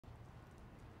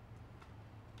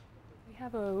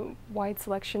have a wide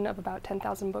selection of about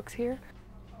 10,000 books here.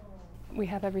 We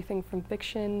have everything from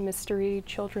fiction, mystery,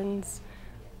 children's,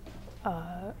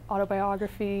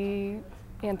 autobiography,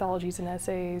 anthologies and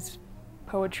essays,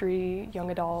 poetry,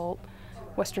 young adult,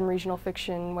 Western regional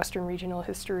fiction, Western regional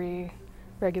history,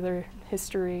 regular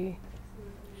history.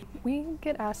 We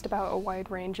get asked about a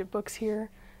wide range of books here.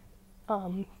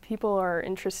 People are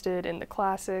interested in the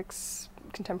classics,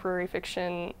 contemporary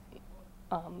fiction,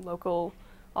 local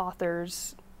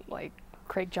authors like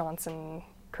Craig Johnson,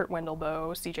 Kurt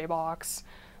Wendelboe, C.J. Box,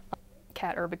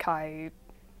 Kat Urbakite,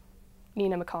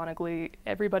 Nina McConaughey.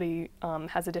 Everybody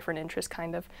has a different interest,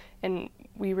 kind of, and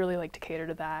we really like to cater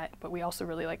to that, but we also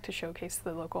really like to showcase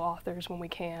the local authors when we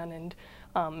can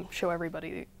and show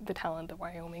everybody the talent that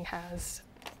Wyoming has.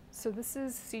 So this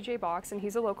is C.J. Box, and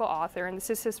he's a local author, and this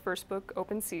is his first book,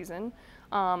 Open Season.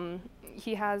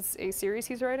 He has a series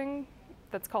he's writing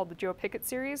that's called the Joe Pickett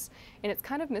series, and it's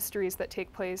kind of mysteries that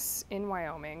take place in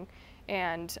Wyoming,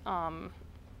 and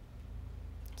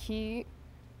he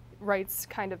writes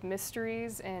kind of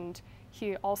mysteries, and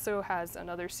he also has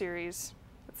another series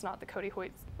that's not the Cody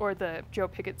Hoyt or the Joe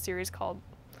Pickett series called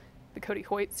the Cody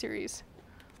Hoyt series.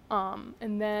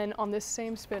 And then on this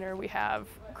same spinner we have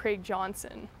Craig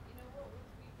Johnson,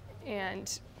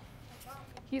 and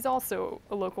he's also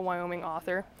a local Wyoming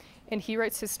author, and he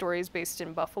writes his stories based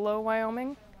in Buffalo,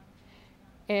 Wyoming.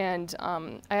 And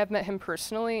I have met him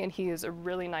personally, and he is a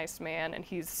really nice man, and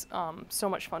he's so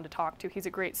much fun to talk to. He's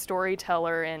a great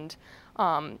storyteller, and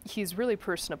he's really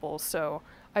personable, so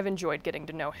I've enjoyed getting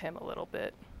to know him a little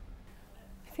bit.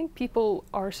 I think people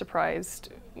are surprised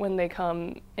when they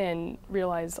come and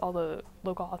realize all the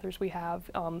local authors we have.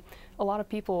 A lot of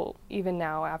people, even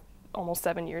now, almost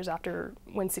 7 years after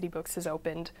when City Books has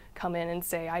opened, come in and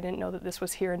say, I didn't know that this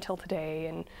was here until today,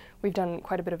 and we've done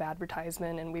quite a bit of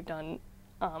advertisement, and we've done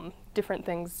different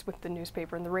things with the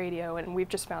newspaper and the radio, and we've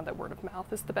just found that word of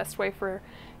mouth is the best way for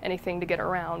anything to get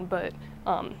around. But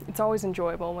it's always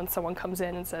enjoyable when someone comes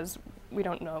in and says, we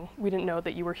didn't know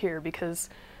that you were here, because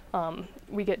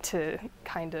we get to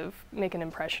kind of make an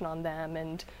impression on them,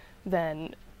 and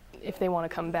then if they want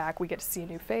to come back, we get to see a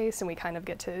new face, and we kind of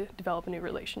get to develop a new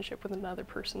relationship with another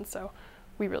person. So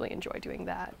we really enjoy doing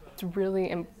that. It's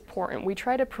really important. We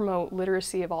try to promote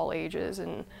literacy of all ages,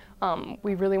 and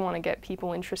we really want to get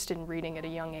people interested in reading at a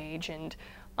young age. And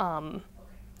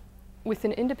with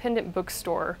an independent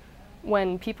bookstore,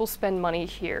 when people spend money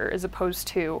here as opposed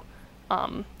to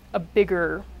a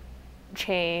bigger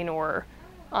chain or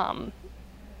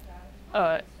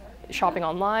shopping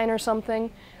online or something,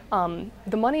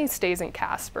 the money stays in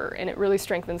Casper, and it really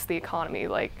strengthens the economy.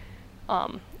 Like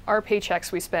our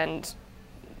paychecks we spend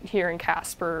here in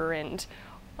Casper, and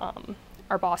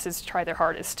our bosses try their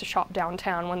hardest to shop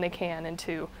downtown when they can and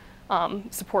to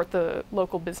support the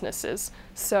local businesses.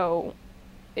 So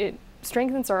it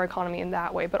strengthens our economy in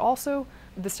that way, but also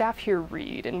the staff here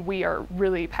read, and we are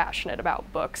really passionate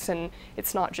about books, and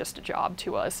it's not just a job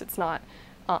to us. It's not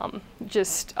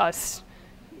just us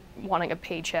wanting a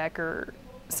paycheck or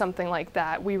something like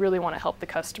that. We really want to help the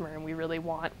customer, and we really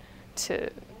want to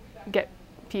get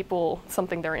people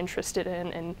something they're interested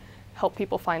in and help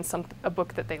people find a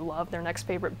book that they love, their next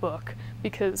favorite book,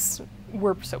 because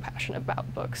we're so passionate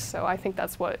about books. So I think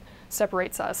that's what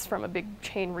separates us from a big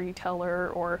chain retailer,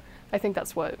 or I think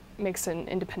that's what makes an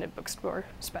independent bookstore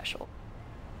special.